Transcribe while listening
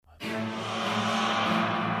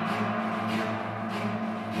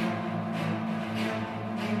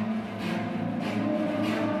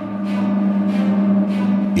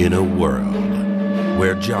In a world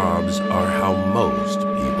where jobs are how most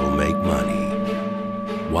people make money,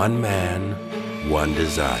 one man, one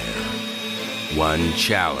desire, one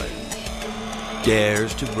challenge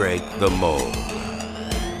dares to break the mold.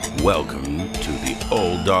 Welcome to the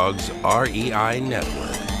Old Dogs REI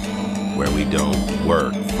Network, where we don't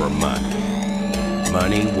work for money.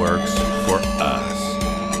 Money works for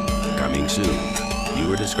us. Coming soon.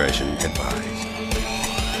 Viewer discretion advised.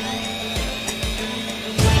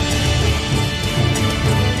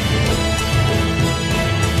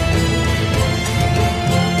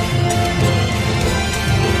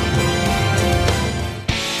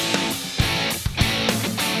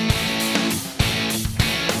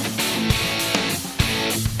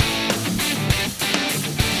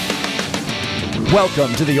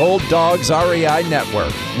 Welcome to the Old Dogs REI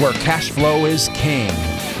Network, where cash flow is king.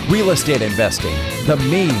 Real estate investing, the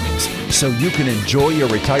means, so you can enjoy your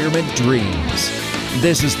retirement dreams.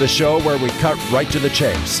 This is the show where we cut right to the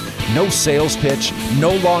chase. No sales pitch,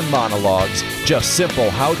 no long monologues, just simple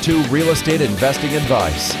how-to real estate investing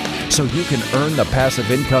advice, so you can earn the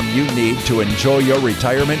passive income you need to enjoy your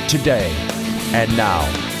retirement today. And now,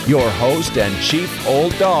 your host and chief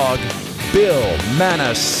old dog, Bill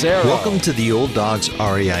Manassero. Welcome to the Old Dogs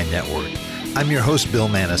REI Network. I'm your host, Bill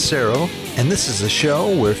Manassero, and this is a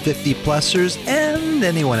show where 50-plussers and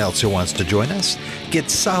anyone else who wants to join us get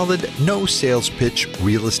solid, no sales pitch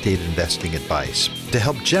real estate investing advice to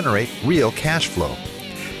help generate real cash flow.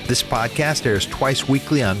 This podcast airs twice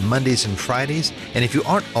weekly on Mondays and Fridays, and if you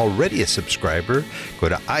aren't already a subscriber, go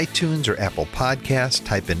to iTunes or Apple Podcasts,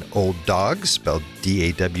 type in Old Dogs, spelled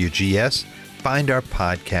D-A-W-G-S, find our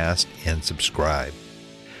podcast and subscribe.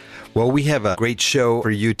 Well, we have a great show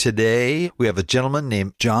for you today. We have a gentleman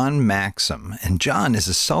named John Maxim, and John is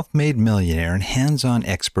a self-made millionaire and hands-on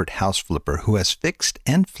expert house flipper who has fixed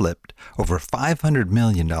and flipped over $500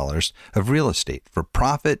 million of real estate for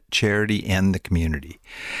profit, charity, and the community.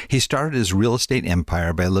 He started his real estate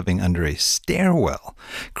empire by living under a stairwell,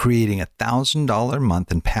 creating $1,000 a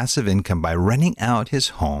month in passive income by renting out his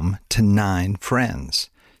home to 9 friends.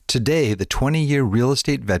 Today, the 20-year real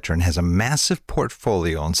estate veteran has a massive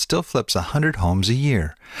portfolio and still flips 100 homes a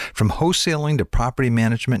year. From wholesaling to property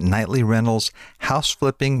management, nightly rentals, house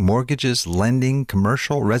flipping, mortgages, lending,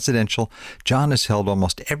 commercial, residential, John has held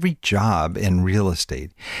almost every job in real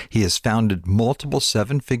estate. He has founded multiple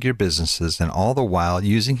 7-figure businesses, and all the while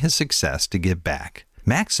using his success to give back.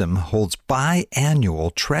 Maxim holds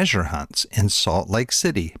biannual treasure hunts in Salt Lake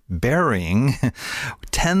City, burying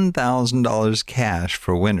 $10,000 cash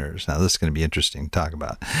for winners. Now, this is going to be interesting to talk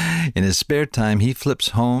about. In his spare time, he flips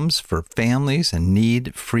homes for families in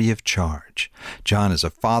need free of charge. John is a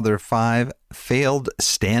father of 5, failed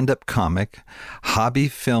stand-up comic, hobby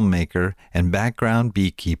filmmaker, and background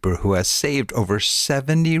beekeeper who has saved over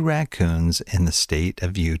 70 raccoons in the state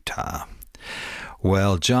of Utah.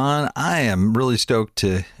 Well, John, I am really stoked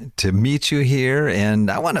to meet you here,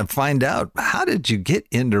 and I want to find out, how did you get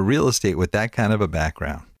into real estate with that kind of a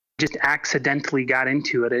background? Just accidentally got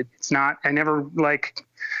into it. I never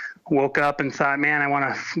woke up and thought, man, I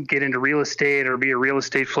want to get into real estate or be a real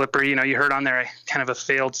estate flipper. You know, you heard on there, kind of a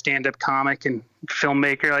failed stand-up comic and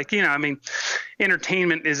filmmaker.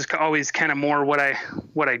 Entertainment is always kind of more what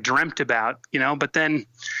I dreamt about, but then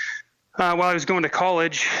while I was going to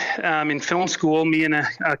college in film school, me and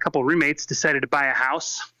a couple of roommates decided to buy a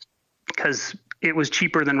house because it was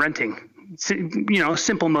cheaper than renting.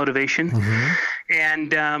 Simple motivation. Mm-hmm.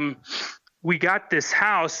 And we got this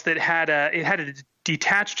house that had a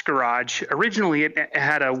detached garage. Originally, it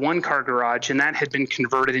had a 1-car garage, and that had been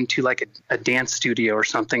converted into like a dance studio or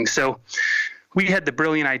something. So we had the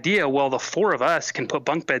brilliant idea, well, the 4 of us can put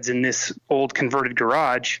bunk beds in this old converted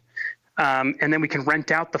garage. And then we can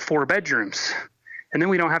rent out the 4 bedrooms, and then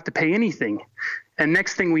we don't have to pay anything. And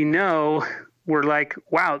next thing we know, we're like,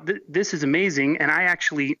 wow, this is amazing. And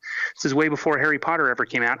this is way before Harry Potter ever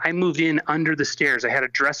came out. I moved in under the stairs. I had a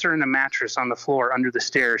dresser and a mattress on the floor under the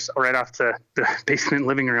stairs, right off the basement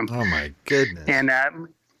living room. Oh my goodness. And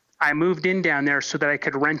I moved in down there so that I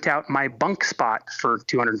could rent out my bunk spot for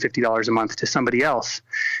 $250 a month to somebody else.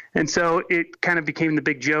 And so it kind of became the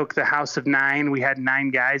big joke, the House of 9. We had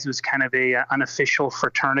 9 guys. It was kind of a unofficial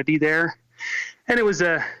fraternity there. And it was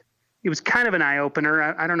kind of an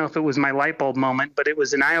eye-opener. I don't know if it was my light bulb moment, but it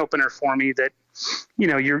was an eye-opener for me that,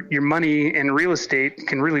 your money in real estate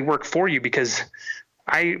can really work for you, because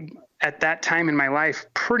I, at that time in my life,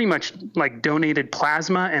 pretty much donated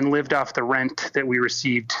plasma and lived off the rent that we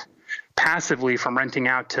received passively from renting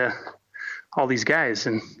out to all these guys.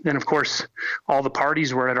 And then, of course, all the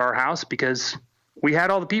parties were at our house because we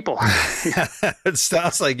had all the people. It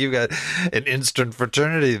sounds like you've got an instant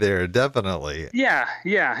fraternity there, definitely. Yeah,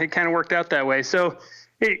 it kind of worked out that way. So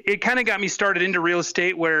it kind of got me started into real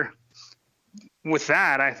estate, where with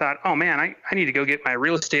that, I thought, oh man, I need to go get my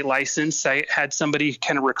real estate license. I had somebody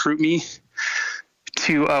kind of recruit me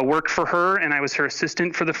to work for her, and I was her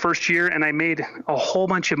assistant for the first year, and I made a whole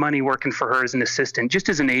bunch of money working for her as an assistant, just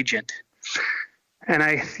as an agent. And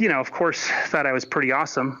I, of course, thought I was pretty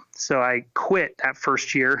awesome. So I quit that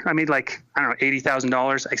first year. I made like, I don't know,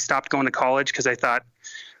 $80,000. I stopped going to college because I thought,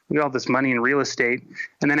 we got all this money in real estate.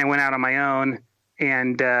 And then I went out on my own,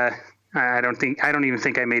 and I don't even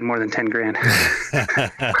think I made more than 10 grand.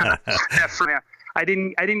 I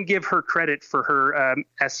didn't give her credit for her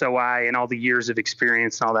SOI and all the years of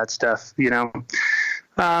experience and all that stuff,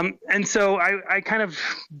 And so I kind of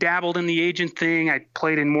dabbled in the agent thing. I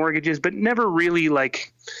played in mortgages, but never really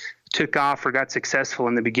like took off or got successful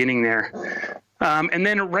in the beginning there. And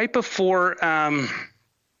then right before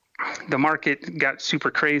the market got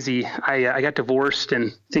super crazy, I got divorced,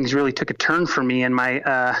 and things really took a turn for me. And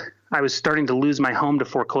I was starting to lose my home to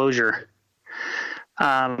foreclosure.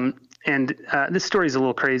 And this story is a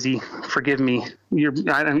little crazy. Forgive me.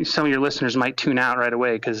 Some of your listeners might tune out right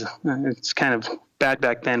away because it's kind of bad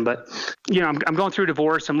back then. But, I'm going through a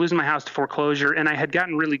divorce. I'm losing my house to foreclosure. And I had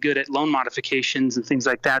gotten really good at loan modifications and things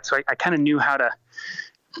like that. So I kind of knew how to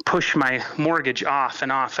push my mortgage off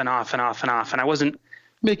and off and off and off and off. And I wasn't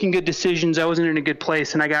making good decisions. I wasn't in a good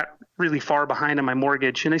place. And I got really far behind on my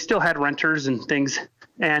mortgage. And I still had renters and things.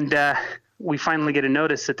 And we finally get a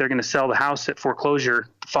notice that they're going to sell the house at foreclosure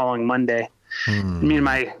the following Monday. Me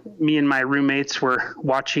and my roommates were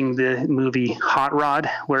watching the movie Hot Rod,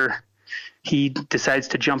 where he decides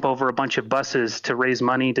to jump over a bunch of buses to raise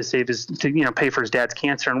money to pay for his dad's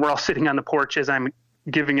cancer. And we're all sitting on the porch as I'm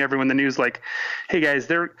giving everyone the news, like, hey guys,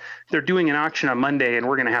 they're doing an auction on Monday and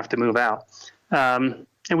we're going to have to move out. And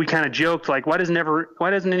we kind of joked, like, why doesn't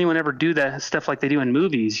anyone ever do that stuff like they do in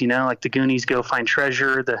movies, like the Goonies Go Find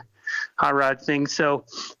Treasure, the Hot Rod thing. So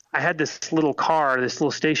I had this little car, this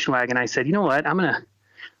little station wagon. I said, you know what, I'm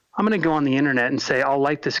going to go on the internet and say, I'll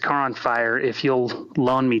light this car on fire if you'll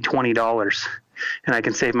loan me $20 and I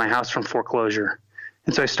can save my house from foreclosure.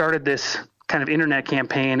 And so I started this kind of internet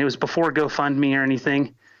campaign. It was before GoFundMe or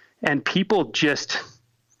anything. And people just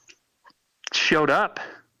showed up,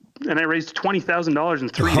 and I raised $20,000 in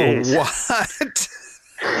 3 days. What?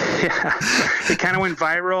 Yeah, it kind of went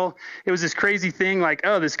viral. It was this crazy thing, like,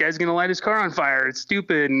 oh, this guy's going to light his car on fire. It's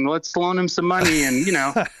stupid, and let's loan him some money. And,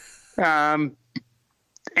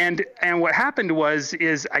 and what happened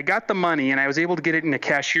is I got the money, and I was able to get it in a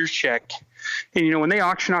cashier's check. And, when they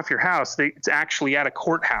auction off your house, it's actually at a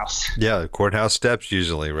courthouse. Yeah, courthouse steps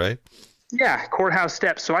usually, right? Yeah, courthouse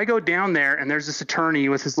steps. So I go down there, and there's this attorney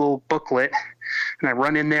with his little booklet, and I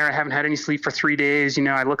run in there. I haven't had any sleep for 3 days.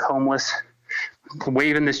 I look homeless,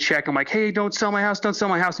 waving this check. I'm like, hey, don't sell my house. Don't sell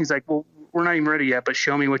my house. And he's like, well, we're not even ready yet, but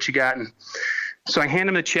show me what you got. And so I hand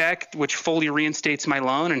him the check, which fully reinstates my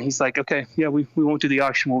loan. And he's like, okay, yeah, we won't do the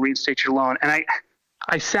auction. We'll reinstate your loan. And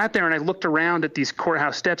I sat there and I looked around at these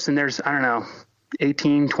courthouse steps, and there's, I don't know,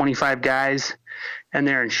 18, 25 guys, and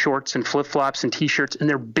they're in shorts and flip-flops and T-shirts, and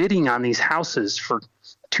they're bidding on these houses for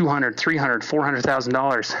 $200,000, $300,000,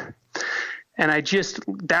 $400,000. And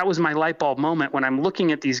that was my light bulb moment when I'm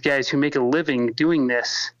looking at these guys who make a living doing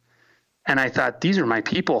this. And I thought, these are my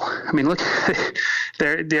people. I mean, look,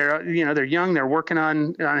 they're young, they're working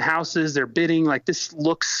on houses, they're bidding. Like, this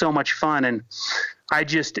looks so much fun. And I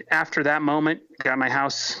just, after that moment, got my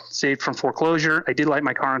house saved from foreclosure. I did light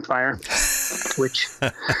my car on fire, which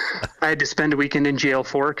I had to spend a weekend in jail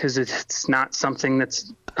for, because it's not something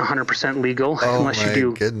that's 100% legal unless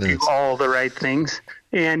you do all the right things.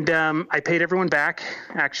 And I paid everyone back,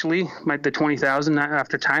 actually, the $20,000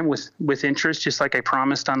 after time with interest, just like I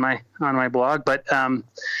promised on my blog. But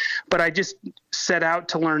I just set out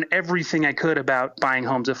to learn everything I could about buying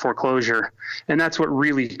homes at foreclosure, and that's what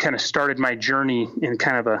really kind of started my journey in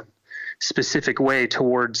kind of a specific way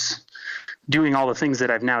towards doing all the things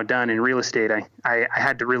that I've now done in real estate. I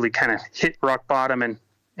had to really kind of hit rock bottom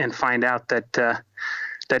and find out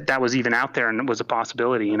that was even out there and it was a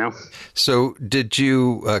possibility, So did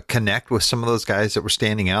you connect with some of those guys that were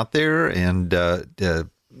standing out there, and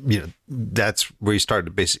that's where you started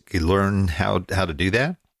to basically learn how to do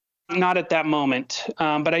that? Not at that moment,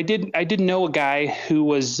 but I did know a guy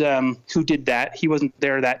who did that. He wasn't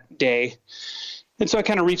there that day, and so I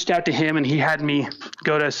kind of reached out to him, and he had me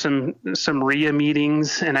go to some RIA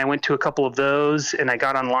meetings, and I went to a couple of those, and I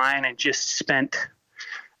got online and just spent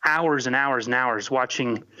hours and hours and hours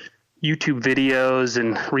watching YouTube videos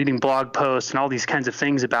and reading blog posts and all these kinds of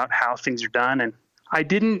things about how things are done. And I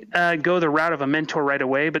didn't go the route of a mentor right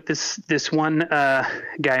away, but this one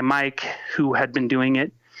guy, Mike, who had been doing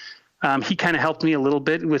it, he kind of helped me a little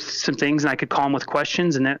bit with some things, and I could call him with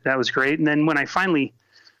questions, and that was great. And then when I finally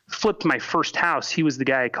flipped my first house, he was the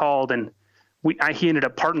guy I called, and he ended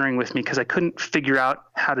up partnering with me because I couldn't figure out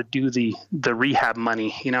how to do the rehab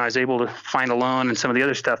money. I was able to find a loan and some of the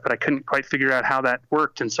other stuff, but I couldn't quite figure out how that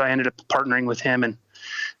worked. And so I ended up partnering with him and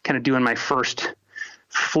kind of doing my first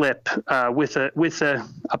flip with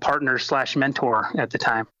a partner / mentor at the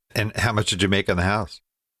time. And how much did you make on the house?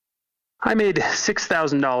 I made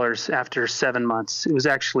 $6,000 after 7 months. It was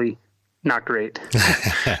actually not great,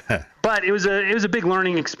 but it was a big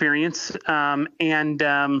learning experience.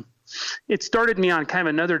 It started me on kind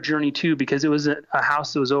of another journey too, because it was a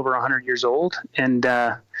house that was over 100 years old. And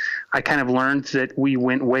I kind of learned that we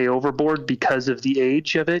went way overboard because of the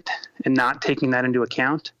age of it and not taking that into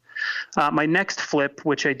account. My next flip,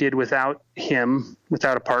 which I did without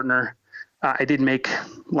a partner, I did make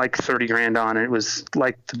like 30 grand on it. It was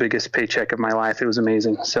like the biggest paycheck of my life. It was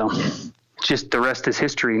amazing. So just the rest is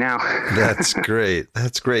history now. That's great.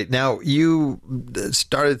 That's great. Now, you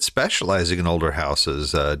started specializing in older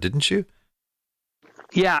houses, didn't you?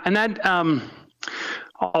 Yeah. And that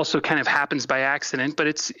also kind of happens by accident, but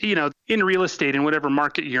it's, in real estate, in whatever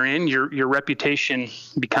market you're in, your reputation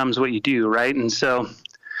becomes what you do. Right. And so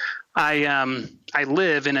I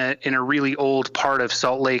live in a really old part of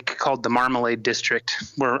Salt Lake called the Marmalade District,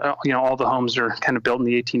 where all the homes are kind of built in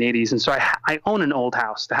the 1880s. And so I own an old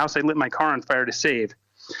house. The house I lit my car on fire to save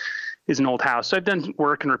is an old house. So I've done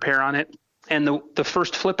work and repair on it. And the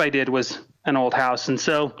first flip I did was an old house. And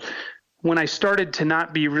so when I started to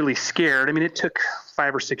not be really scared, it took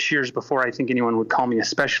 5 or 6 years before I think anyone would call me a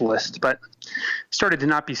specialist, but started to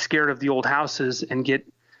not be scared of the old houses and get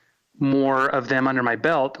more of them under my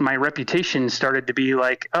belt, my reputation started to be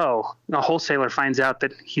like, oh, a wholesaler finds out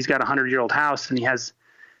that he's got a 100-year-old house and he has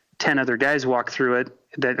 10 other guys walk through it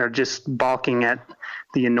that are just balking at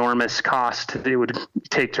the enormous cost it would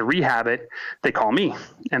take to rehab it. They call me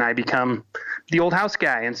and I become the old house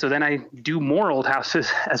guy. And so then I do more old houses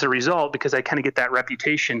as a result, because I kind of get that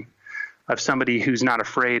reputation of somebody who's not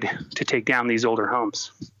afraid to take down these older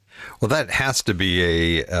homes. Well, that has to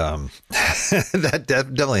be that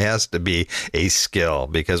definitely has to be a skill,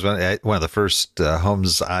 because one of the first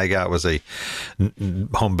homes I got was a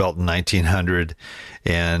home built in 1900,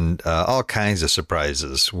 and all kinds of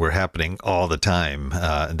surprises were happening all the time.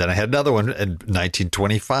 Then I had another one in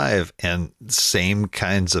 1925, and same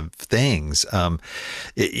kinds of things.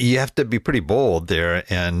 You have to be pretty bold there,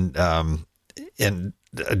 and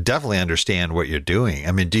definitely understand what you're doing.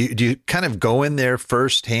 Do you kind of go in there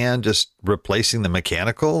firsthand, just replacing the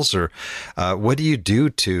mechanicals, or what do you do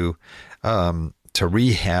to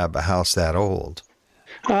rehab a house that old?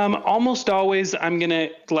 Almost always, I'm going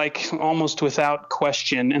to, almost without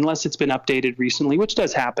question, unless it's been updated recently, which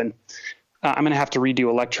does happen, I'm going to have to redo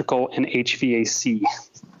electrical and HVAC.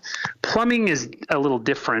 Plumbing is a little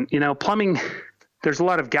different. Plumbing, there's a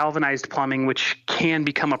lot of galvanized plumbing, which can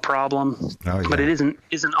become a problem, but it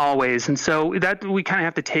isn't always. And so that we kind of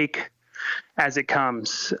have to take as it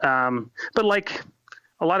comes. But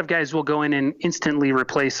a lot of guys will go in and instantly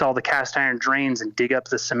replace all the cast iron drains and dig up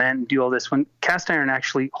the cement and do all this, when cast iron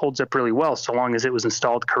actually holds up really well, so long as it was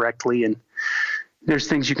installed correctly. And there's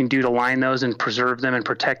things you can do to line those and preserve them and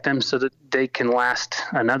protect them so that they can last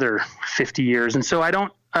another 50 years. And so I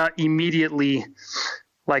don't immediately,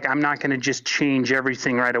 I'm not going to just change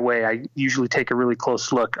everything right away. I usually take a really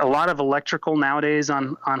close look. A lot of electrical nowadays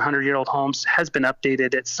on 100-year-old homes has been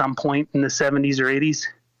updated at some point in the 70s or 80s.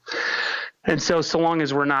 And so long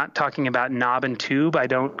as we're not talking about knob and tube, I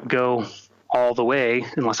don't go all the way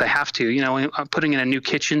unless I have to. Putting in a new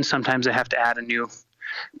kitchen, sometimes I have to add a new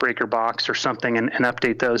breaker box or something and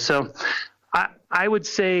update those. So I would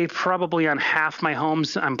say probably on half my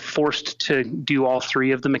homes, I'm forced to do all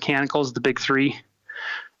three of the mechanicals, the big three.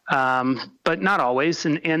 But not always.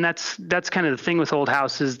 And that's kind of the thing with old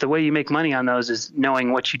houses. The way you make money on those is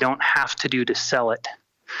knowing what you don't have to do to sell it.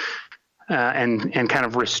 And kind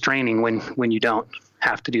of restraining when you don't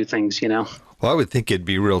have to do things, Well, I would think it'd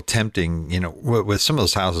be real tempting, with some of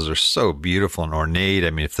those houses are so beautiful and ornate.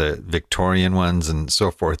 If the Victorian ones and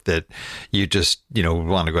so forth, that you just,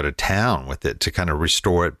 want to go to town with it to kind of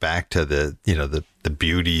restore it back to the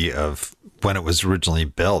beauty of when it was originally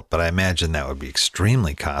built. But I imagine that would be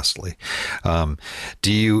extremely costly.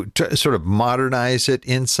 Do you sort of modernize it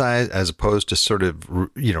inside as opposed to sort of,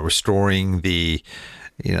 restoring the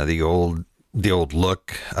old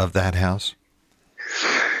look of that house?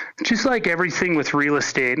 Just like everything with real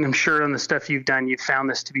estate, and I'm sure on the stuff you've done, you've found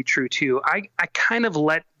this to be true too. I kind of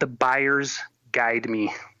let the buyers guide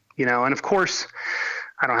me, and of course,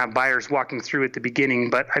 I don't have buyers walking through at the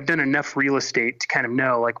beginning, but I've done enough real estate to kind of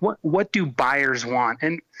know, like, what do buyers want?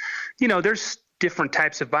 And, there's different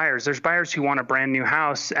types of buyers. There's buyers who want a brand new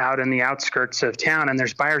house out in the outskirts of town, and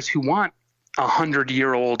there's buyers who want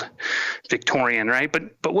 100-year-old Victorian, right?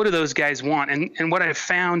 But what do those guys want? And what I've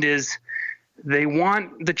found is they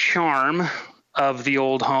want the charm of the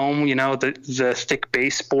old home, the thick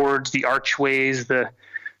baseboards, the archways, the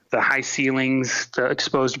high ceilings, the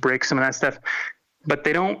exposed bricks, some of that stuff. But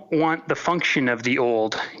they don't want the function of the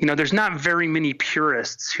old. There's not very many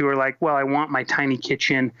purists who are like, well, I want my tiny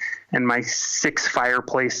kitchen and my 6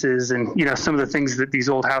 fireplaces and, some of the things that these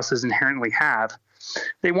old houses inherently have.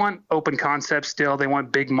 They want open concepts still. They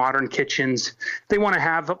want big modern kitchens. They want to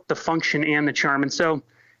have the function and the charm. And so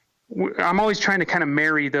I'm always trying to kind of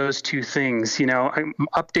marry those two things,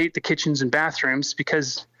 update the kitchens and bathrooms,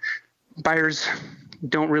 because buyers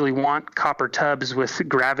don't really want copper tubs with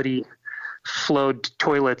gravity flowed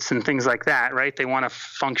toilets and things like that, right? They want a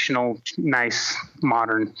functional, nice,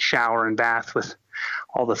 modern shower and bath with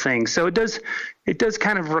all the things. So it does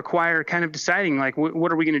kind of require kind of deciding, like,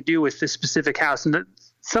 what are we going to do with this specific house? And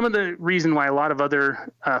some of the reason why a lot of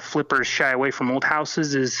other flippers shy away from old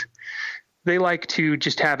houses is they like to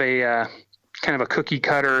just have a kind of a cookie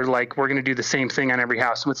cutter, like, we're going to do the same thing on every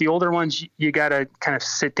house. And with the older ones, you got to kind of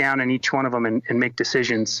sit down in each one of them and make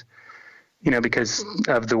decisions, because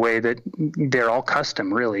of the way that they're all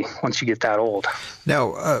custom, really, once you get that old.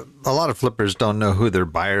 Now, a lot of flippers don't know who their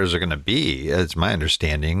buyers are going to be, it's my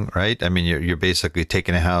understanding, right? I mean, you're basically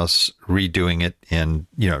taking a house, redoing it, and,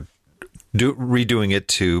 redoing it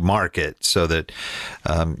to market so that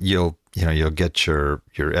you'll get your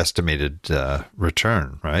estimated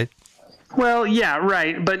return, right? Well, yeah,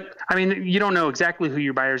 right. But I mean, you don't know exactly who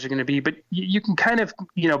your buyers are going to be, but you can kind of,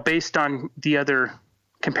 based on the other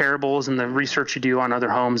comparables and the research you do on other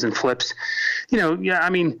homes and flips, I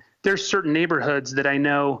mean, there's certain neighborhoods that I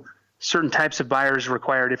know certain types of buyers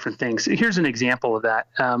require different things. Here's an example of that.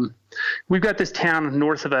 We've got this town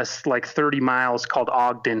north of us, like 30 miles, called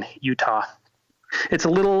Ogden, Utah. It's a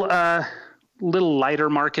little lighter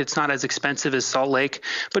market. It's not as expensive as Salt Lake,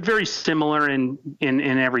 but very similar in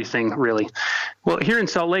everything, really. Well, here in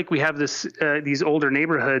Salt Lake, we have these older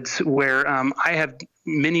neighborhoods where I have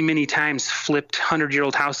many, many times flipped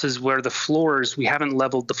 100-year-old houses where the floors, we haven't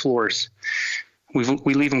leveled the floors. We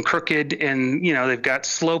leave them crooked, and they've got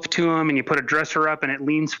slope to them, and you put a dresser up and it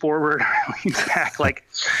leans forward, leans back, like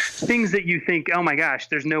things that you think, oh my gosh,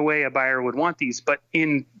 there's no way a buyer would want these. But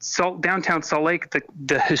in downtown Salt Lake,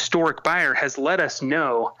 the historic buyer has let us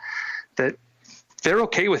know that they're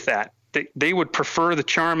okay with that. They would prefer the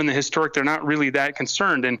charm and the historic. They're not really that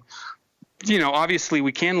concerned. And obviously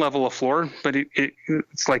we can level a floor, but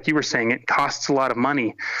it's like you were saying, it costs a lot of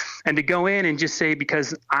money. And to go in and just say,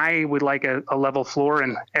 because I would like a level floor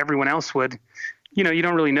and everyone else would, you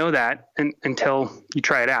don't really know that until you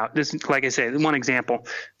try it out. This is, like I say, one example.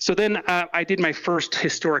 So then I did my first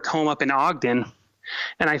historic home up in Ogden,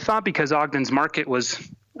 and I thought because Ogden's market was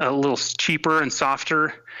a little cheaper and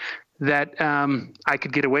softer, that I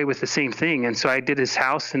could get away with the same thing. And so I did his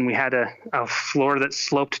house, and we had a floor that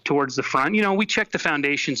sloped towards the front. We check the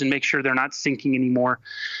foundations and make sure they're not sinking anymore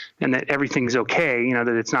and that everything's okay, that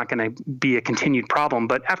it's not going to be a continued problem.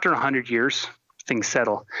 But after 100 years, things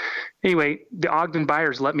settle. Anyway, the Ogden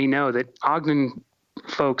buyers let me know that Ogden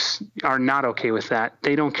folks are not okay with that.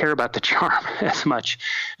 They don't care about the charm as much.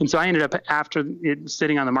 And so I ended up, after it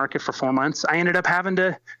sitting on the market for 4 months, I ended up having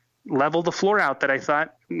to level the floor out. That I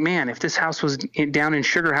thought, man, if this house was down in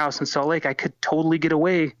Sugar House in Salt Lake, I could totally get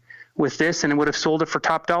away with this and it would have sold it for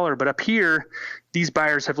top dollar. But up here, these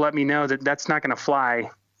buyers have let me know that that's not going to fly.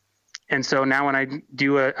 And so now when I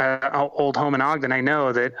do a old home in Ogden, I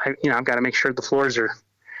know that I've got to make sure the floors are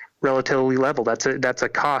relatively level. That's a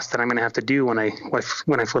cost that I'm going to have to do when I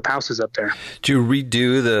flip houses up there. Do you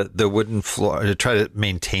redo the wooden floor to try to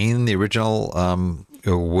maintain the original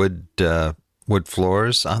wood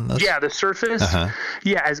floors on this? Yeah, the surface. Uh-huh.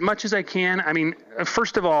 Yeah, as much as I can. I mean,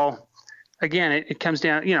 first of all, again, it comes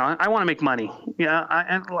down, I want to make money.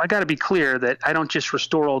 I got to be clear that I don't just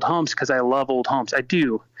restore old homes because I love old homes. I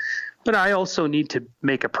do. But I also need to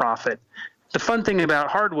make a profit. The fun thing about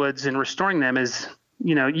hardwoods and restoring them is,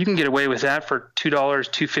 you can get away with that for $2,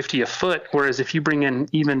 $2.50 a foot. Whereas if you bring in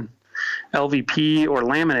even LVP or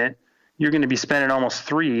laminate, you're going to be spending almost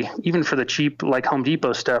 $3, even for the cheap, like Home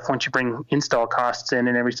Depot stuff, once you bring install costs in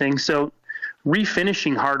and everything. So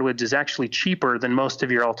refinishing hardwoods is actually cheaper than most of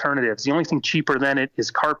your alternatives. The only thing cheaper than it is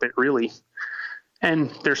carpet, really. And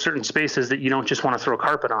there's certain spaces that you don't just want to throw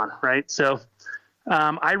carpet on, right? So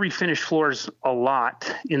I refinish floors a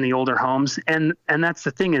lot in the older homes. And that's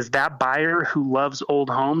the thing, is that buyer who loves old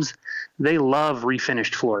homes, they love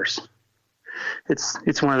refinished floors.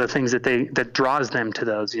 It's one of the things that draws them to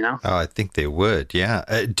those, you know? Oh, I think they would.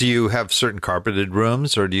 Yeah. Do you have certain carpeted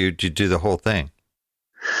rooms, or do you do the whole thing?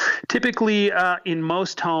 Typically, in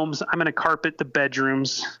most homes, I'm going to carpet the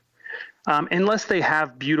bedrooms. Unless they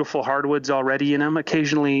have beautiful hardwoods already in them.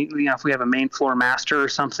 Occasionally, if we have a main floor master or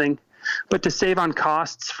something. But to save on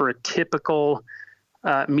costs for a typical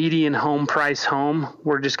median home price home,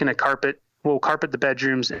 we're just going to we'll carpet the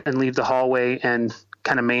bedrooms and leave the hallway and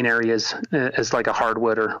kind of main areas as like a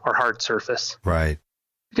hardwood or hard surface. Right.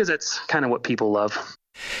 Because that's kind of what people love.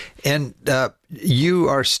 And you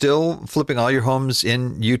are still flipping all your homes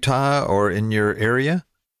in Utah or in your area?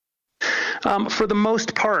 For the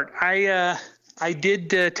most part, I did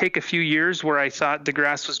take a few years where I thought the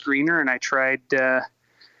grass was greener, and I tried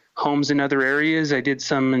homes in other areas. I did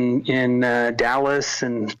some in Dallas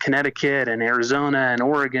and Connecticut and Arizona and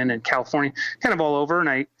Oregon and California, kind of all over. And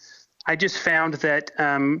I just found that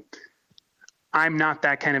I'm not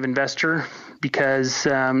that kind of investor, because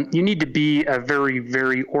you need to be a very,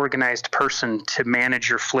 very organized person to manage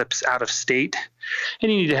your flips out of state,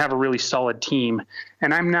 and you need to have a really solid team.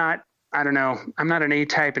 And I'm not an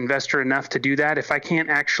A-type investor enough to do that. If I can't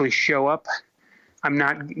actually show up, I'm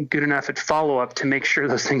not good enough at follow-up to make sure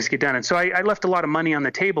those things get done. And so I left a lot of money on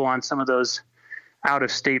the table on some of those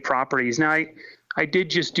out-of-state properties. Now, I did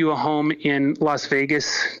just do a home in Las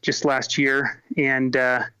Vegas just last year, and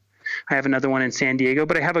I have another one in San Diego,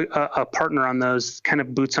 but I have a partner on those, kind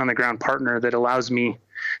of boots-on-the-ground partner that allows me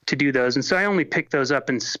to do those. And so I only pick those up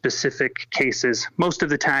in specific cases. Most of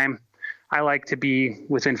the time, I like to be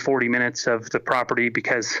within 40 minutes of the property,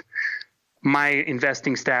 because my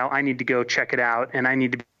investing style, I need to go check it out, and I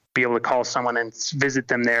need to be able to call someone and visit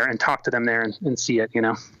them there and talk to them there and see it, you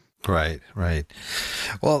know? Right.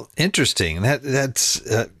 Well, interesting. That's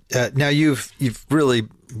now you've really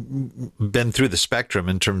been through the spectrum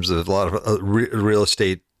in terms of a lot of real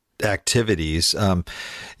estate activities. Have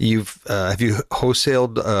you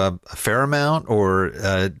wholesaled a fair amount, or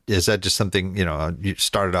is that just something you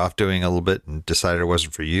started off doing a little bit and decided it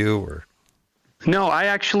wasn't for you? Or no, I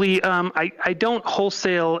actually I don't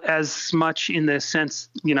wholesale as much in the sense,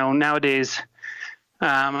 nowadays.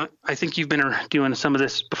 I think you've been doing some of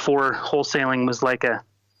this before. Wholesaling was like a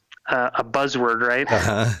buzzword, right?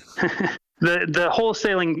 Uh-huh. The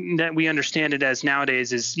wholesaling that we understand it as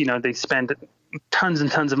nowadays is, they spend tons and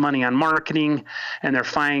tons of money on marketing, and they're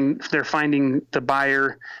finding the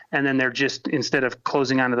buyer, and then they're just, instead of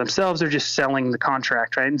closing onto themselves, they're just selling the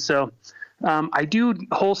contract, right? And so I do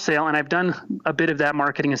wholesale, and I've done a bit of that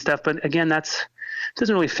marketing and stuff, but again,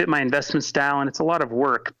 doesn't really fit my investment style, and it's a lot of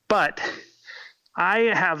work. But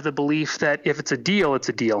I have the belief that if it's a deal, it's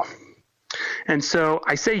a deal. And so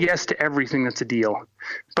I say yes to everything that's a deal.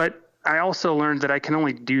 But I also learned that I can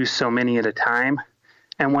only do so many at a time.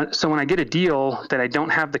 And when I get a deal that I don't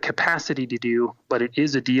have the capacity to do, but it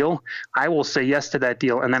is a deal, I will say yes to that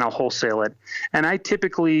deal, and then I'll wholesale it. And I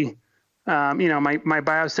typically, my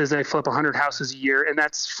bio says I flip 100 houses a year, and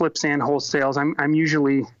that's flips and wholesales. I'm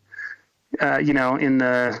usually in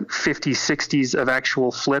the 50s, 60s of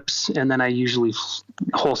actual flips. And then I usually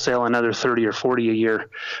wholesale another 30 or 40 a year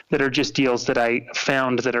that are just deals that I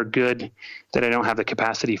found that are good, that I don't have the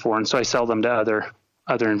capacity for. And so I sell them to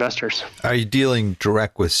other investors. Are you dealing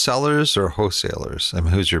direct with sellers or wholesalers? I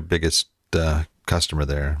mean, who's your biggest customer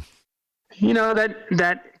there?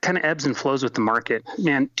 That kind of ebbs and flows with the market.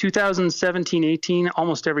 Man, 2017, 18,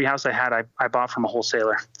 almost every house I had, I bought from a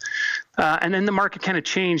wholesaler. And then the market kind of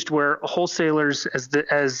changed, where wholesalers, as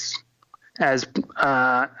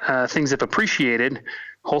things have appreciated,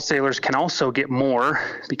 wholesalers can also get more,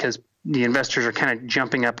 because the investors are kind of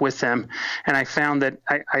jumping up with them. And I found that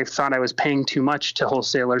I thought I was paying too much to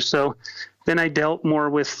wholesalers. So then I dealt more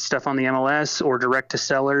with stuff on the MLS or direct to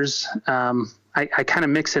sellers. I kind of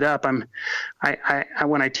mix it up. When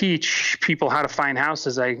I teach people how to find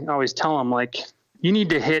houses, I always tell them, like, you need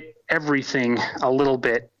to hit everything a little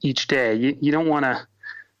bit each day. You don't want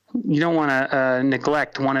to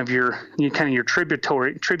neglect one of your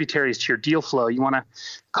tributaries to your deal flow. You want to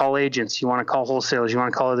call agents, you want to call wholesalers, you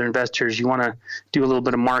want to call other investors, you want to do a little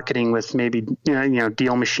bit of marketing with maybe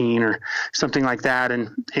Deal Machine or something like that,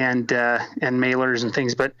 and mailers and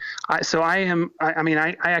things. But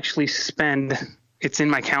I actually spend, it's in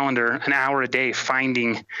my calendar, an hour a day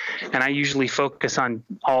finding, and I usually focus on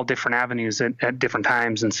all different avenues at different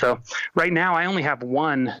times. And so right now I only have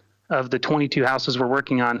one of the 22 houses we're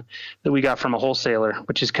working on that we got from a wholesaler,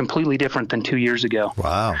 which is completely different than 2 years ago.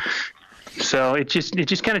 Wow. So it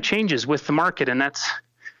just kind of changes with the market, and that's,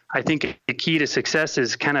 I think, the key to success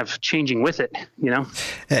is kind of changing with it,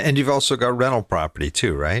 And you've also got rental property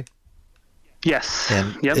too, right? Yes.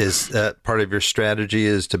 And yep. Is that part of your strategy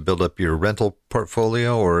is to build up your rental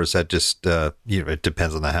portfolio, or is that just, it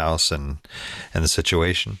depends on the house and the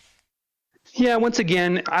situation? Yeah, once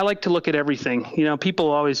again, I like to look at everything.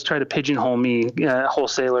 People always try to pigeonhole me,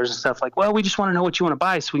 wholesalers and stuff like, well, we just want to know what you want to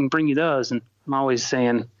buy so we can bring you those. And I'm always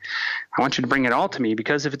saying, I want you to bring it all to me,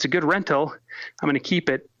 because if it's a good rental, I'm going to keep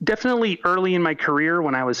it. Definitely early in my career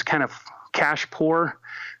when I was kind of cash poor,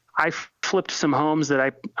 I flipped some homes that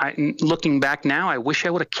I looking back now, I wish I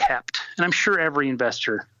would have kept. And I'm sure every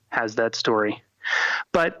investor has that story.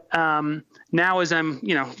 But now as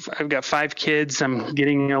I've got 5 kids, I'm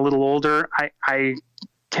getting a little older, I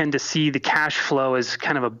tend to see the cash flow as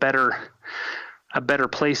kind of a better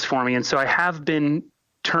place for me. And so I have been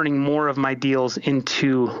turning more of my deals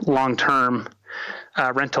into long-term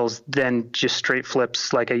rentals than just straight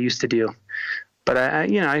flips like I used to do. But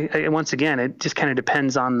I once again, it just kind of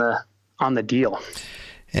depends on the deal.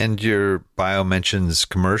 And your bio mentions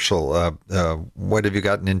commercial. What have you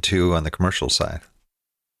gotten into on the commercial side?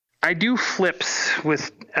 I do flips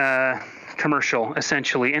with commercial,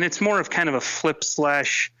 essentially, and it's more of kind of a flip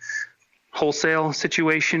 / wholesale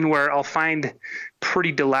situation where I'll find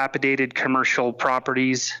pretty dilapidated commercial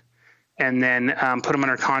properties and then put them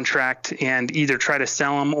under contract and either try to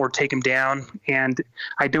sell them or take them down. And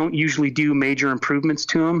I don't usually do major improvements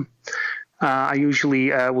to them. I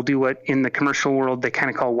usually will do what in the commercial world they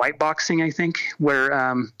kind of call white boxing, I think,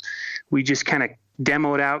 where we just kind of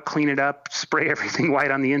demo it out, clean it up, spray everything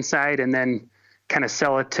white on the inside, and then kind of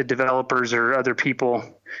sell it to developers or other people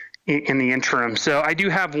in the interim. So I do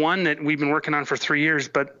have one that we've been working on for 3 years,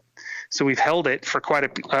 so we've held it for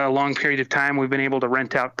quite a long period of time. We've been able to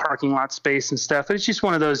rent out parking lot space and stuff. But it's just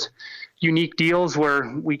one of those unique deals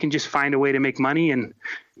where we can just find a way to make money, and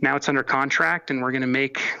now it's under contract, and we're going to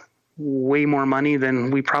make way more money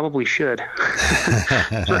than we probably should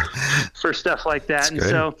for stuff like that. That's and good.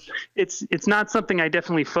 So it's not something I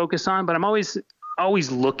definitely focus on, but I'm always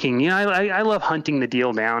looking. I love hunting the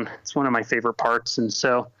deal down. It's one of my favorite parts. And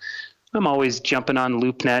so I'm always jumping on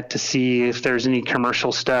LoopNet to see if there's any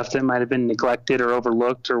commercial stuff that might have been neglected or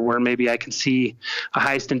overlooked, or where maybe I can see a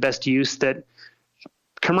highest and best use that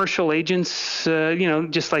commercial agents,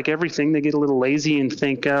 just like everything, they get a little lazy and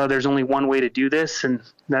think, there's only one way to do this. And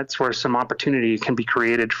that's where some opportunity can be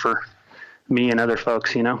created for me and other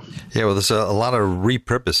folks, Yeah, well, there's a lot of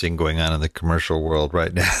repurposing going on in the commercial world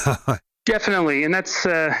right now. Definitely. And that's,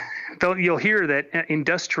 you'll hear that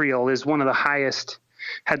industrial is one of the highest,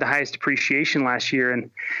 had the highest appreciation last year.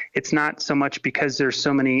 And it's not so much because there's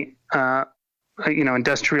so many,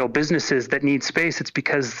 industrial businesses that need space. It's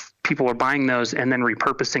because people are buying those and then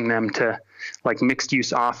repurposing them to like mixed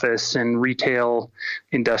use office and retail,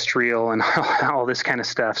 industrial, and all this kind of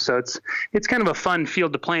stuff. So it's kind of a fun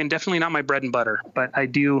field to play, and definitely not my bread and butter, but I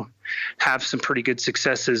do have some pretty good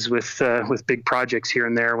successes with big projects here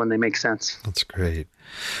and there when they make sense. That's great.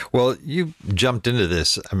 Well, you jumped into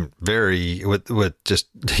this with just,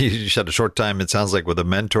 you had a short time, it sounds like, with a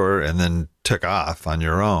mentor, and then took off on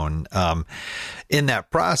your own. In that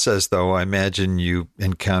process, though, I imagine you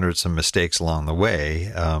encountered some mistakes along the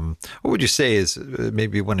way. What would you say is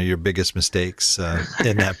maybe one of your biggest mistakes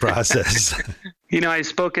in that process? I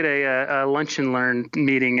spoke at a lunch and learn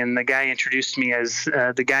meeting, and the guy introduced me as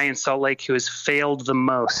the guy in Salt Lake who has failed the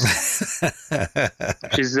most,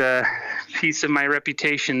 which is a piece of my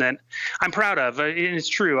reputation that I'm proud of. And it's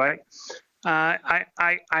true. I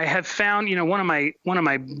have found, one of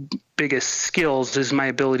my biggest skills is my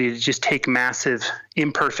ability to just take massive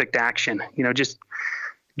imperfect action. Just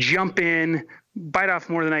jump in, bite off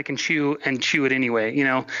more than I can chew, and chew it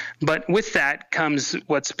anyway. But with that comes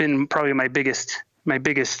what's been probably my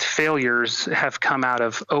biggest failures have come out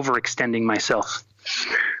of overextending myself,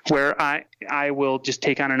 where I will just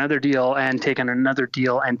take on another deal and take on another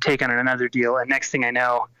deal and take on another deal, and next thing I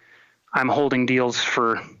know, I'm holding deals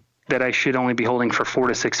that I should only be holding for 4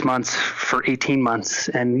 to 6 months for 18 months.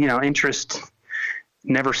 And, interest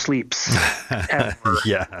never sleeps ever,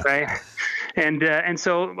 yeah. Right. And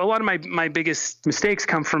so a lot of my biggest mistakes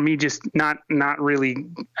come from me just not really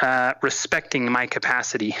respecting my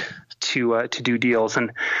capacity to do deals.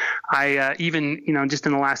 And I even, just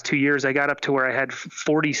in the last 2 years, I got up to where I had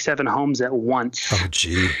 47 homes at once. Oh,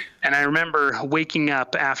 gee. And I remember waking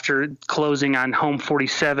up after closing on home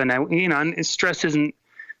 47. And stress isn't,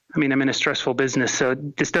 I'm in a stressful business, so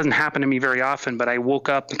this doesn't happen to me very often, but I woke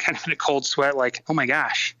up kind of in a cold sweat, like, oh my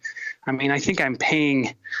gosh. I think I'm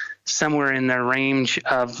paying somewhere in the range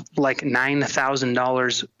of like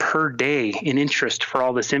 $9,000 per day in interest for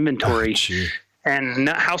all this inventory. And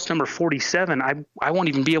house number 47, I won't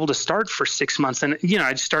even be able to start for 6 months. And,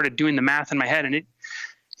 I just started doing the math in my head, and it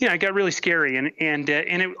got really scary. And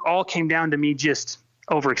it all came down to me just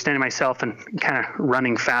overextending myself and kind of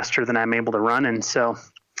running faster than I'm able to run. And so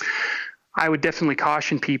I would definitely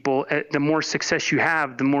caution people, the more success you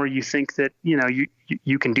have, the more you think that,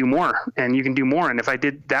 you can do more and you can do more. And if I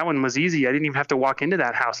did, that one was easy. I didn't even have to walk into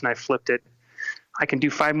that house and I flipped it. I can do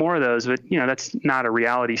 5 more of those, but that's not a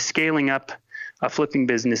reality. Scaling up a flipping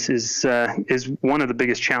business is one of the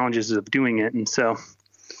biggest challenges of doing it. And so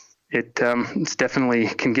it's definitely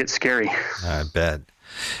can get scary. I bet.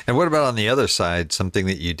 And what about on the other side, something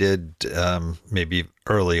that you did maybe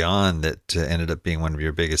early on that ended up being one of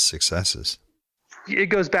your biggest successes? It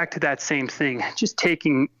goes back to that same thing, just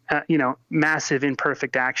taking, massive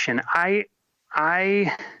imperfect action. I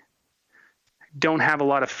don't have a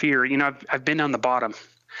lot of fear. I've been on the bottom.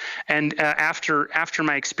 And after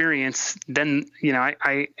my experience, then,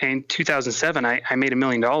 I in 2007, I made $1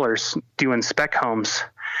 million doing spec homes.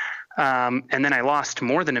 And then I lost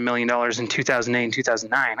more than $1 million in 2008 and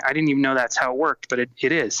 2009. I didn't even know that's how it worked, but it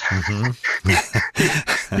is.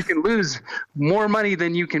 Mm-hmm. You can lose more money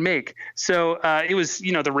than you can make. So it was,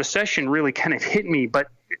 the recession really kind of hit me, but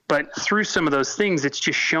through some of those things, it's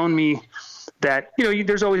just shown me that,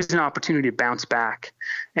 there's always an opportunity to bounce back.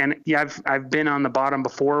 And yeah, I've been on the bottom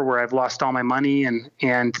before where I've lost all my money and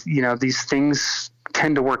these things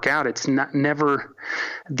tend to work out. It's never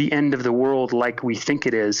the end of the world like we think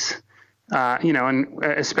it is. And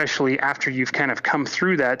especially after you've kind of come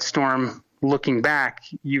through that storm, looking back,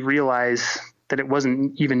 you realize that it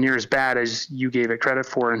wasn't even near as bad as you gave it credit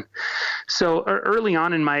for. And so early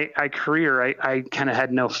on in my career, I kind of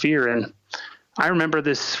had no fear. And I remember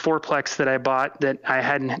this fourplex that I bought that I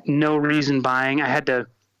had no reason buying. I had to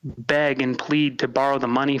beg and plead to borrow the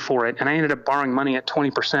money for it. And I ended up borrowing money at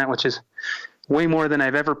 20%, which is way more than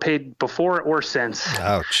I've ever paid before or since.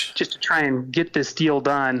 Ouch. Just to try and get this deal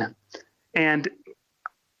done. And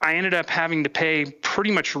I ended up having to pay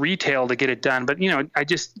pretty much retail to get it done. But, I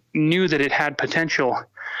just knew that it had potential.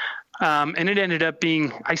 And it ended up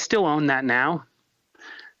being, I still own that now.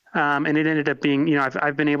 And it ended up being,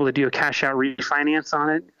 I've been able to do a cash out refinance on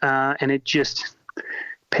it. And it just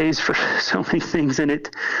pays for so many things. And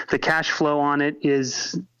the cash flow on it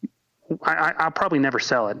is, I'll probably never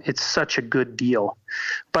sell it. It's such a good deal,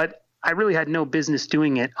 but I really had no business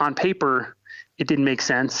doing it. On paper, it didn't make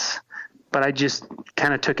sense, but I just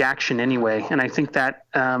kind of took action anyway. And I think that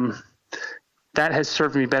that has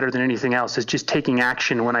served me better than anything else, is just taking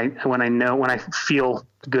action when I feel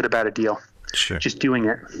good about a deal. Sure. Just doing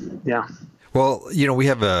it. Yeah. Well, we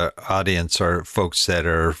have a audience or folks that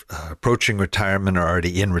are approaching retirement or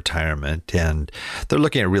already in retirement, and they're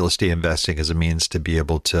looking at real estate investing as a means to be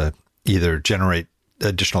able to either generate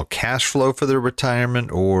additional cash flow for their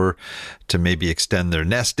retirement or to maybe extend their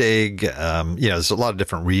nest egg. There's a lot of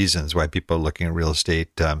different reasons why people are looking at real estate.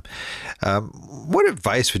 What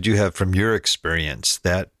advice would you have from your experience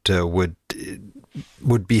that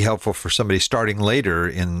would be helpful for somebody starting later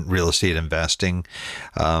in real estate investing,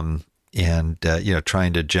 and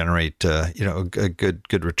trying to generate a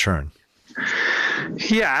good return?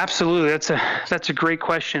 Yeah, absolutely. That's a great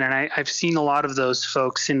question, and I've seen a lot of those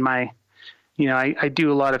folks in my. I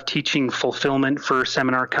do a lot of teaching fulfillment for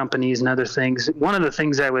seminar companies and other things. One of the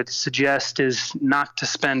things I would suggest is not to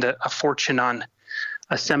spend a fortune on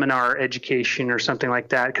a seminar education or something like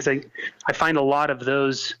that, because I find a lot of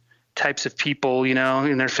those types of people, in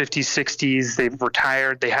their 50s, 60s, they've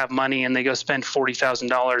retired, they have money, and they go spend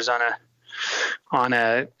 $40,000 on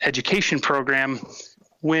a education program,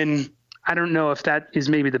 when I don't know if that is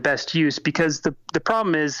maybe the best use, because the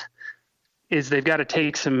problem is they've got to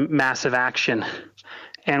take some massive action.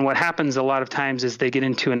 And what happens a lot of times is they get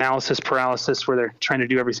into analysis paralysis, where they're trying to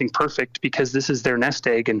do everything perfect because this is their nest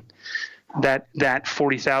egg. And that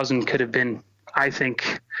 40,000 could have been, I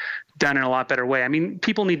think, done in a lot better way. I mean,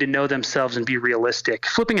 people need to know themselves and be realistic.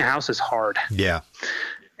 Flipping a house is hard. Yeah.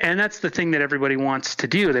 And that's the thing that everybody wants to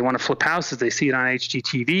do. They want to flip houses. They see it on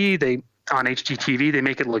HGTV. They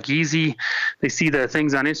make it look easy. They see the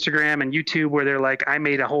things on Instagram and YouTube where they're like, I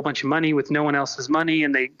made a whole bunch of money with no one else's money.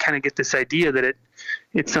 And they kind of get this idea that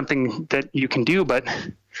it's something that you can do. But,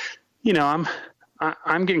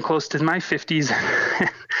 I'm getting close to my 50s.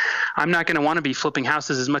 I'm not going to want to be flipping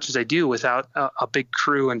houses as much as I do without a big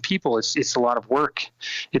crew and people. It's a lot of work.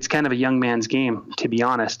 It's kind of a young man's game, to be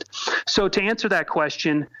honest. So to answer that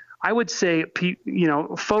question, I would say,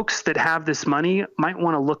 folks that have this money might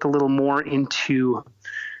want to look a little more into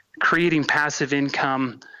creating passive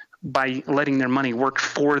income by letting their money work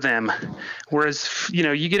for them. Whereas,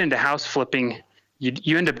 you get into house flipping,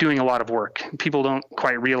 you end up doing a lot of work. People don't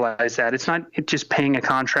quite realize that. It's not just paying a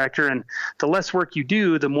contractor, and the less work you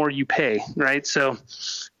do, the more you pay, right? So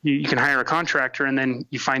you can hire a contractor and then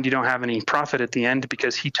you find you don't have any profit at the end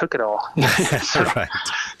because he took it all. Right.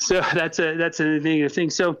 So that's a negative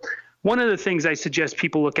thing. So one of the things I suggest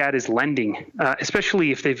people look at is lending,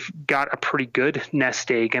 especially if they've got a pretty good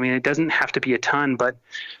nest egg. I mean, it doesn't have to be a ton, but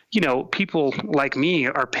people like me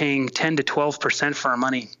are paying 10 to 12% for our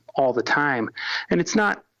money all the time. And it's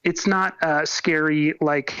not scary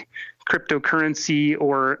like cryptocurrency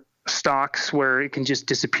or stocks where it can just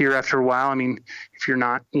disappear after a while. I mean, if you're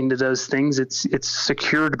not into those things, it's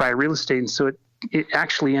secured by real estate. And so it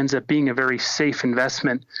actually ends up being a very safe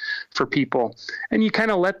investment for people. And you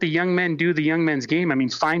kind of let the young men do the young men's game. I mean,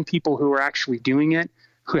 find people who are actually doing it,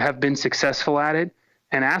 who have been successful at it,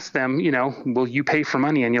 and ask them, will you pay for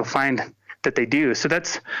money? And you'll find that they do. So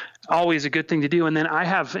that's always a good thing to do. And then I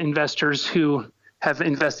have investors who have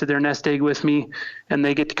invested their nest egg with me, and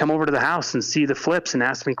they get to come over to the house and see the flips and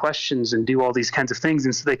ask me questions and do all these kinds of things.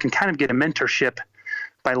 And so they can kind of get a mentorship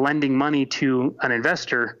by lending money to an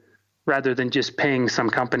investor rather than just paying some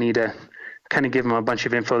company to kind of give them a bunch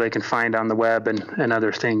of info they can find on the web and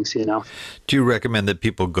other things, Do you recommend that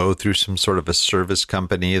people go through some sort of a service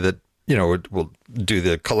company that will do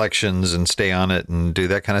the collections and stay on it and do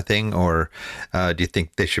that kind of thing? Or do you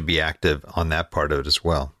think they should be active on that part of it as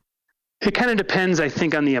well? It kind of depends, I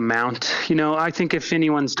think, on the amount. I think if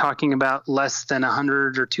anyone's talking about less than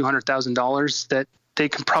 $100,000 or $200,000, that they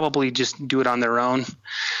can probably just do it on their own.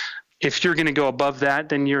 If you're going to go above that,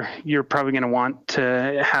 then you're probably going to want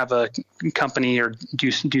to have a company or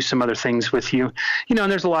do some other things with you.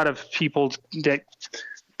 And there's a lot of people that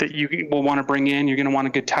you will want to bring in. You're going to want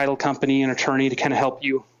a good title company and attorney to kind of help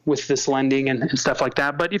you with this lending and stuff like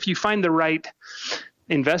that. But if you find the right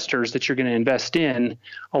investors that you're going to invest in,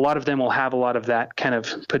 a lot of them will have a lot of that kind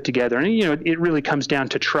of put together. And, it really comes down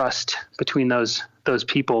to trust between those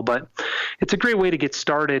people. But it's a great way to get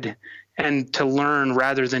started and to learn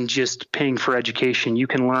rather than just paying for education. You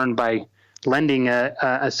can learn by lending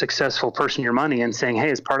a successful person your money and saying,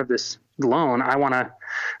 hey, as part of this loan, I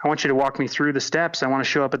want you to walk me through the steps. I want to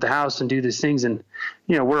show up at the house and do these things. And,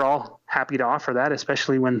 we're all happy to offer that,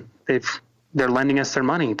 especially when they're lending us their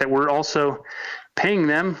money, that we're also paying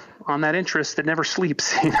them on that interest that never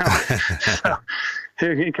sleeps. So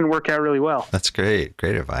it can work out really well. That's great.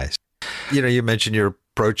 Great advice. You mentioned you're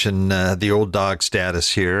approaching the old dog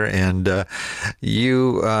status here, and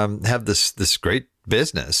you have this great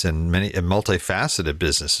business and many multifaceted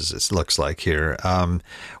businesses, it looks like here.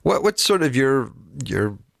 What's sort of your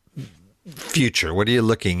future? What are you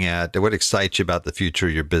looking at? What excites you about the future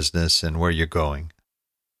of your business and where you're going?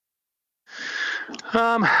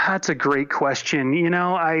 That's a great question.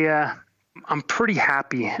 I'm pretty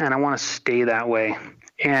happy and I want to stay that way.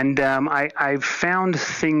 And I've found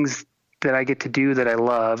things that I get to do that I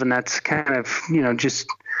love. And that's kind of, just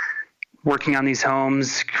working on these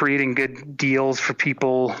homes, creating good deals for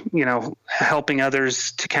people, helping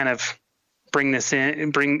others to kind of bring this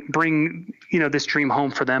in, bring this dream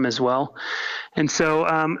home for them as well. And so,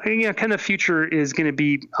 kind of future is going to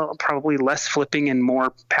be probably less flipping and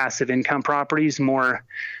more passive income properties, more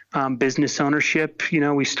business ownership.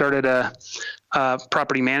 We started a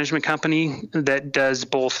property management company that does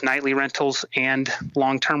both nightly rentals and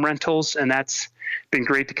long-term rentals. And that's been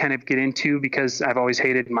great to kind of get into because I've always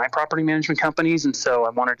hated my property management companies. And so I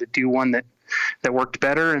wanted to do one that worked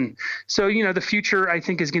better. And so, the future I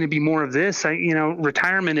think is going to be more of this.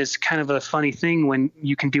 Retirement is kind of a funny thing when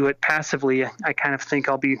you can do it passively. I kind of think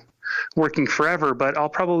I'll be working forever, but I'll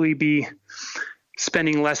probably be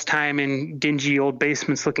spending less time in dingy old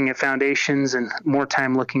basements looking at foundations and more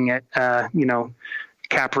time looking at,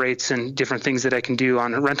 cap rates and different things that I can do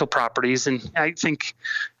on rental properties. And I think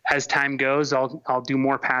as time goes, I'll do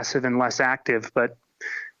more passive and less active, but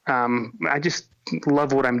I just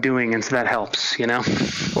love what I'm doing. And so that helps,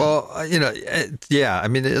 Well, yeah, I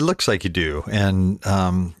mean, it looks like you do. And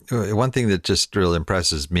one thing that just really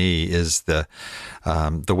impresses me is the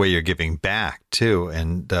way you're giving back too.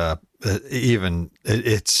 And even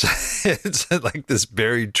it's like this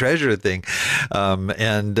buried treasure thing,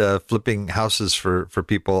 and flipping houses for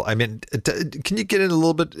people. I mean, can you get in a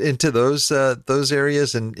little bit into those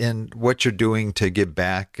areas and what you're doing to give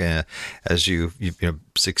back as you've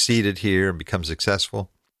succeeded here and become successful?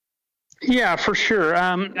 Yeah, for sure.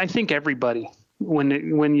 I think everybody,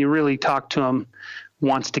 when you really talk to them,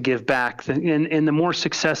 wants to give back. And the more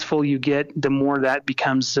successful you get, the more that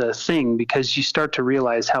becomes a thing, because you start to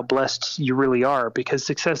realize how blessed you really are, because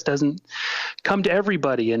success doesn't come to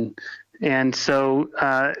everybody. And so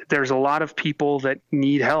there's a lot of people that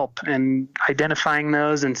need help, and identifying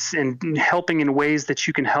those and helping in ways that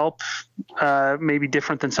you can help maybe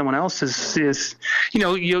different than someone else is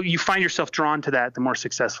you find yourself drawn to that the more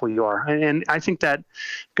successful you are. And I think that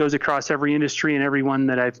goes across every industry and everyone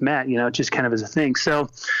that I've met, just kind of as a thing. So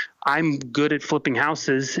I'm good at flipping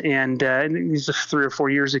houses. And this was 3 or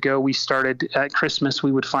 4 years ago, we started at Christmas.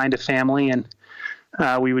 We would find a family, and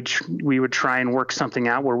we would try and work something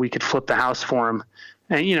out where we could flip the house for them.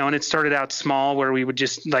 And, and it started out small, where we would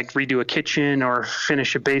just like redo a kitchen or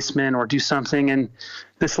finish a basement or do something. And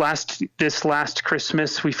this last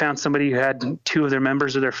Christmas, we found somebody who had 2 of their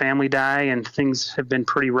members of their family die, and things have been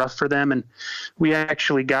pretty rough for them. And we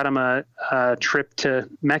actually got them a trip to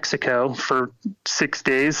Mexico for 6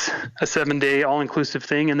 days, a 7-day all-inclusive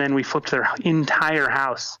thing. And then we flipped their entire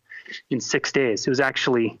house in 6 days. It was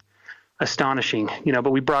actually astonishing,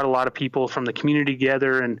 but we brought a lot of people from the community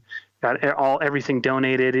together and got everything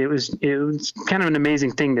donated. It was kind of an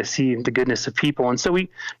amazing thing to see the goodness of people. And so we,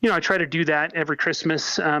 I try to do that every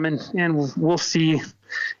Christmas, and we'll see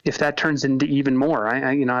if that turns into even more.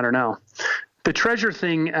 I don't know. The treasure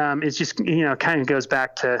thing is just, kind of goes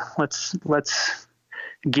back to let's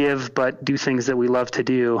give, but do things that we love to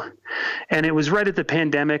do. And it was right at the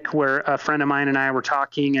pandemic where a friend of mine and I were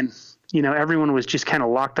talking, and everyone was just kind of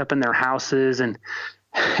locked up in their houses, and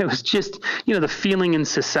it was just, the feeling in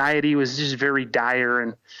society was just very dire.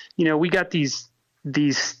 And, we got these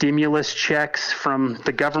stimulus checks from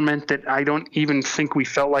the government that I don't even think we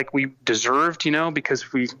felt like we deserved,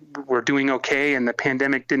 because we were doing okay, and the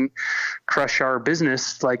pandemic didn't crush our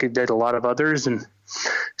business like it did a lot of others. And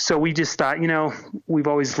so we just thought, we've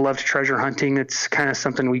always loved treasure hunting. It's kind of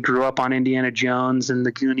something we grew up on, Indiana Jones and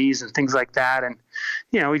the Goonies and things like that. And,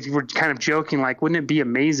 we were kind of joking, like, wouldn't it be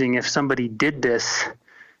amazing if somebody did this?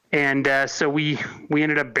 And so we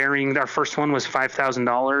ended up burying, our first one was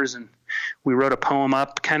 $5,000, and we wrote a poem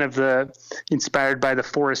up, kind of inspired by the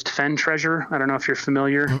Forrest Fenn treasure. I don't know if you're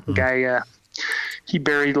familiar. The guy, he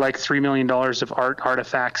buried like $3 million of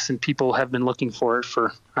artifacts, and people have been looking for it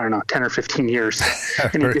for, 10 or 15 years.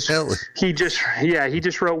 And he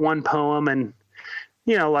just wrote one poem, and,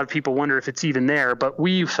 a lot of people wonder if it's even there, but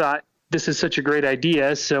we thought this is such a great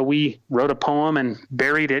idea. So we wrote a poem and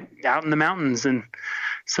buried it out in the mountains, and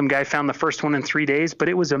some guy found the first one in 3 days, but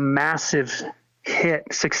it was a massive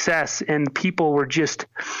success, and people were just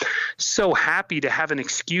so happy to have an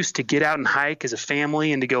excuse to get out and hike as a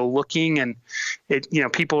family and to go looking. And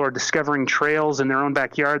people are discovering trails in their own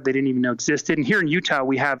backyard they didn't even know existed. And here in Utah,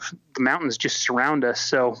 we have the mountains just surround us.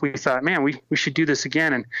 So we thought, man, we should do this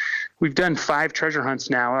again. And we've done 5 treasure hunts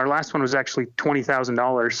now. Our last one was actually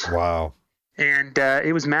 $20,000. Wow. And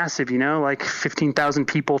it was massive, like 15,000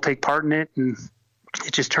 people take part in it. And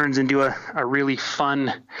it just turns into a really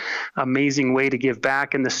fun, amazing way to give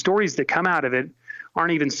back. And the stories that come out of it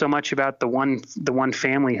aren't even so much about the one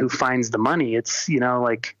family who finds the money. It's,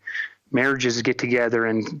 like marriages get together,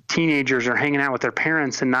 and teenagers are hanging out with their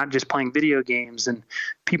parents and not just playing video games, and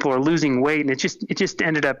people are losing weight. And it just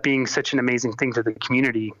ended up being such an amazing thing for the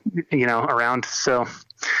community, around. So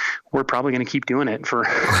we're probably going to keep doing it for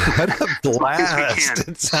what a blast.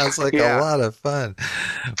 It sounds like a lot of fun.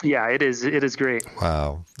 Yeah, it is. It is great.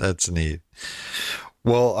 Wow. That's neat.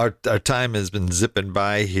 Well, our time has been zipping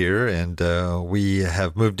by here, and we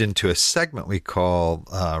have moved into a segment we call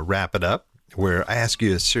Wrap It Up, where I ask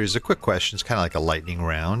you a series of quick questions, kind of like a lightning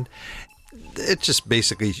round. It's just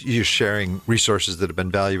basically you're sharing resources that have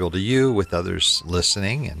been valuable to you with others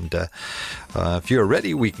listening. And if you're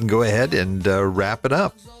ready, we can go ahead and wrap it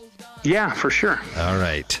up. Yeah, for sure. All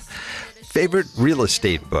right. Favorite real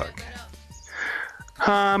estate book?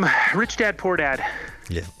 Rich Dad, Poor Dad.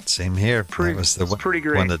 Yeah, same here. That was the pretty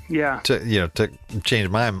great. One that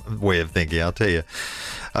changed my way of thinking, I'll tell you.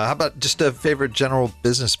 How about just a favorite general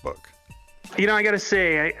business book? I got to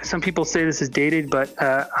say, some people say this is dated, but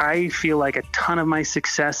I feel like a ton of my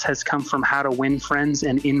success has come from How to Win Friends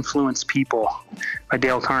and Influence People by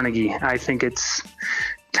Dale Carnegie. I think it's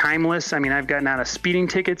timeless. I mean, I've gotten out of speeding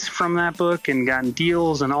tickets from that book and gotten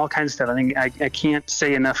deals and all kinds of stuff. I think I can't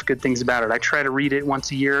say enough good things about it. I try to read it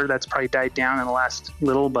once a year. That's probably died down in the last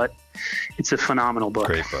little, but it's a phenomenal book.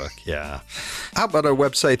 Great book, yeah. How about a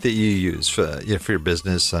website that you use for your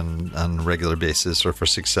business on a regular basis or for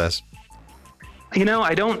success?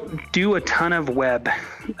 I don't do a ton of web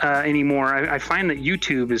anymore. I find that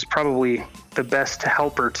YouTube is probably the best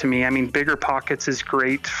helper to me. I mean, Bigger Pockets is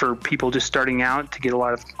great for people just starting out to get a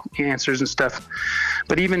lot of answers and stuff.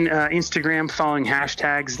 But even Instagram, following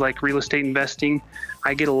hashtags like real estate investing,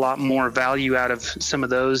 I get a lot more value out of some of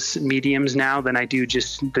those mediums now than I do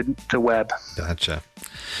just the web. Gotcha.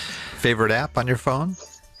 Favorite app on your phone?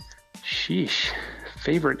 Sheesh.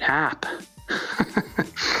 Favorite app?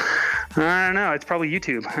 I don't know. It's probably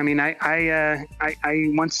YouTube. I mean, I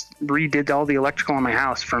once redid all the electrical in my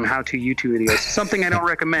house from how-to YouTube videos. Something I don't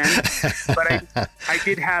recommend, but I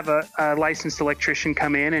did have a licensed electrician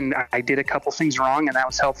come in, and I did a couple things wrong, and that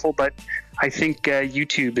was helpful. But I think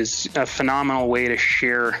YouTube is a phenomenal way to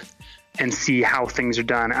share and see how things are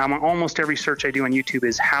done. Almost every search I do on YouTube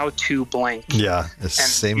is how to blank. Yeah, it's the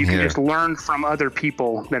same here. You can just learn from other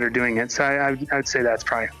people that are doing it. So I would say that's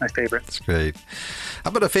probably my favorite. That's great. How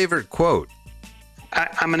about a favorite quote?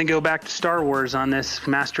 I'm going to go back to Star Wars on this.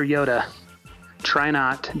 Master Yoda. Try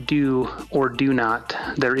not, do, or do not.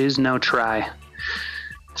 There is no try.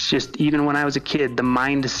 It's just, even when I was a kid, the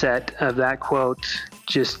mindset of that quote,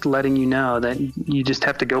 just letting you know that you just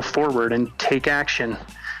have to go forward and take action.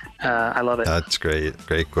 I love it. That's great.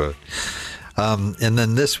 Great quote. And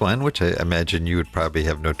then this one, which I imagine you would probably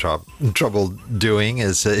have no trouble doing,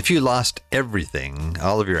 is if you lost everything,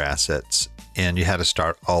 all of your assets, and you had to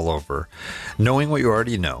start all over, knowing what you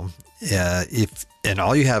already know, and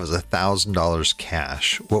all you have is $1,000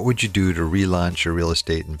 cash, what would you do to relaunch your real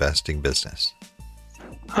estate investing business?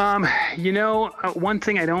 One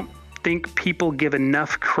thing I don't think people give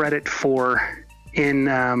enough credit for in,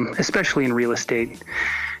 especially in real estate,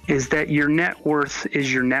 is that your net worth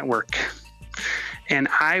is your network. And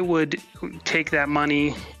I would take that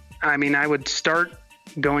money. I mean, I would start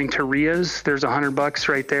going to RIAs. There's $100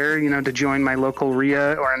 right there, to join my local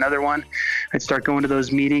RIA or another one. I'd start going to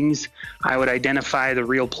those meetings. I would identify the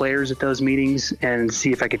real players at those meetings and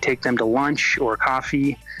see if I could take them to lunch or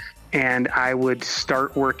coffee. And I would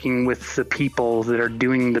start working with the people that are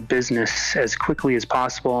doing the business as quickly as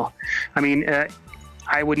possible. I mean,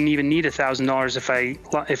 I wouldn't even need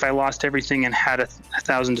 $1,000 if I lost everything and had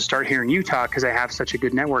 $1,000 to start here in Utah, because I have such a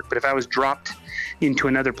good network. But if I was dropped into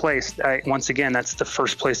another place, once again, that's the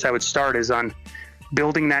first place I would start, is on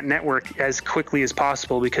building that network as quickly as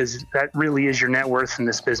possible, because that really is your net worth in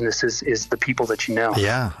this business, is the people that you know.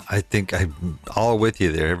 Yeah, I think I'm all with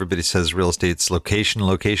you there. Everybody says real estate's location,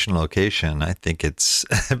 location, location. I think it's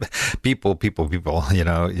people,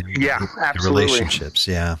 Yeah, absolutely. Relationships.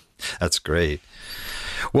 Yeah, that's great.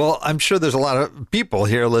 Well, I'm sure there's a lot of people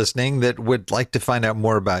here listening that would like to find out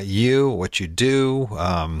more about you, what you do,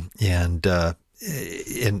 and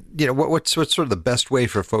what's sort of the best way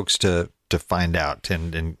for folks to find out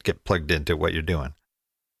and get plugged into what you're doing.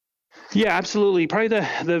 Yeah, absolutely. Probably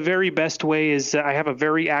the very best way is I have a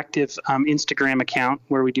very active Instagram account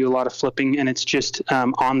where we do a lot of flipping, and it's just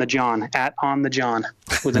On the John, @OnTheJohn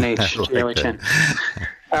with an H.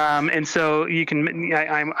 And so you can,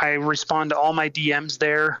 I respond to all my DMs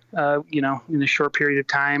there, in a short period of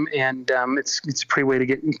time, and it's a great way to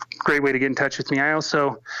get in touch with me. I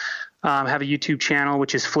also have a YouTube channel,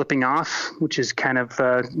 which is Flipping Off, which is kind of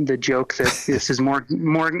the joke that this is more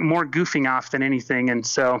goofing off than anything. And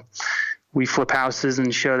so we flip houses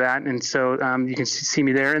and show that. And so you can see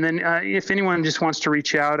me there. And then if anyone just wants to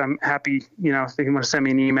reach out, I'm happy, if they want to send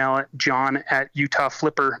me an email at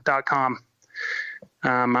john@utahflipper.com.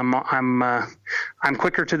 I'm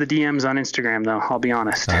quicker to the DMs on Instagram, though, I'll be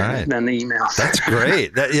honest, than the emails. That's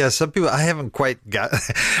great. Some people, I haven't quite got,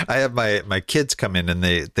 I have my kids come in and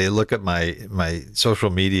they look at my social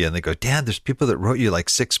media and they go, Dad, there's people that wrote you like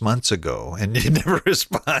 6 months ago and you never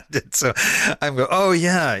responded. So I'm going, oh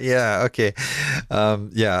yeah. Okay.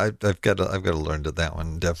 I've got to learn to that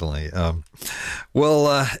one. Definitely.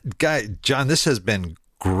 John, this has been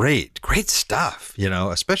great stuff,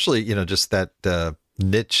 especially, just that,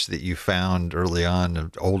 niche that you found early on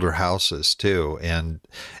of older houses too, and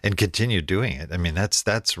continue doing it. I mean,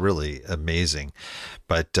 that's really amazing.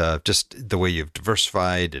 But just the way you've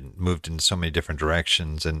diversified and moved in so many different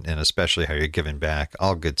directions, and especially how you're giving back,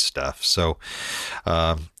 all good stuff. So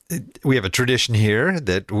we have a tradition here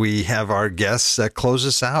that we have our guests close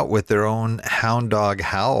us out with their own hound dog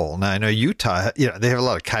howl. Now, I know Utah, they have a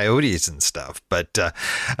lot of coyotes and stuff, but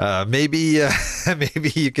maybe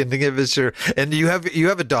you can give us and you have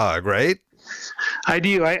a dog, right? I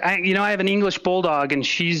do. I have an English bulldog, and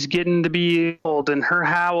she's getting to be old, and her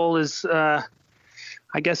howl is,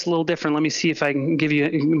 I guess, a little different. Let me see if I can give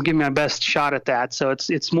me my best shot at that. So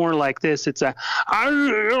it's more like this. It's a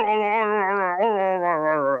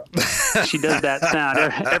she does that sound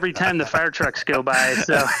every time the fire trucks go by.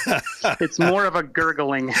 So it's more of a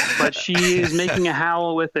gurgling, but she is making a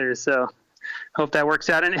howl with her. So hope that works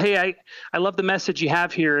out. And hey, I love the message you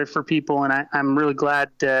have here for people, and I'm really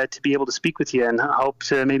glad to be able to speak with you, and I hope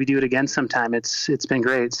to maybe do it again sometime. It's been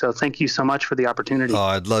great. So thank you so much for the opportunity. Oh,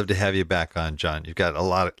 I'd love to have you back on, John. You've got a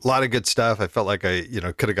lot of good stuff. I felt like I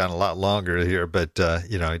could have gone a lot longer here, but I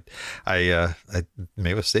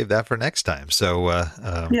maybe we'll save that for next time. So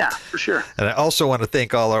yeah, for sure. And I also want to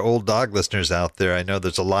thank all our Old Dog listeners out there. I know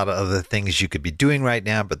there's a lot of other things you could be doing right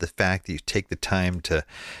now, but the fact that you take the time to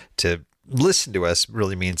listen to us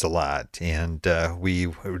really means a lot. And we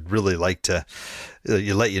would really like to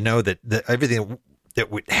let you know that everything that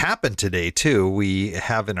would happen today too, we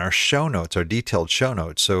have in our show notes, our detailed show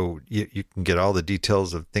notes. So you can get all the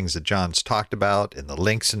details of things that John's talked about and the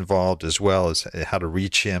links involved, as well as how to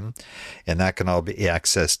reach him. And that can all be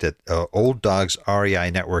accessed at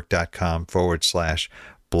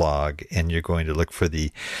olddogsreinetwork.com/blog. And you're going to look for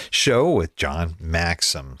the show with John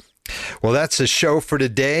Maxim. Well, that's the show for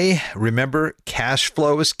today. Remember, cash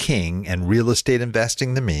flow is king and real estate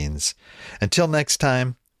investing the means. Until next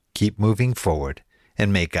time, keep moving forward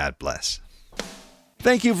and may God bless.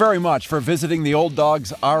 Thank you very much for visiting the Old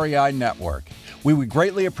Dogs REI Network. We would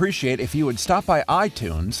greatly appreciate if you would stop by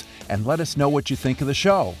iTunes and let us know what you think of the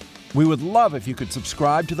show. We would love if you could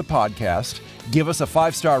subscribe to the podcast, give us a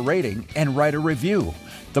 5-star rating, and write a review.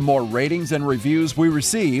 The more ratings and reviews we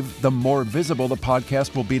receive, the more visible the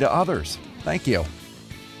podcast will be to others. Thank you.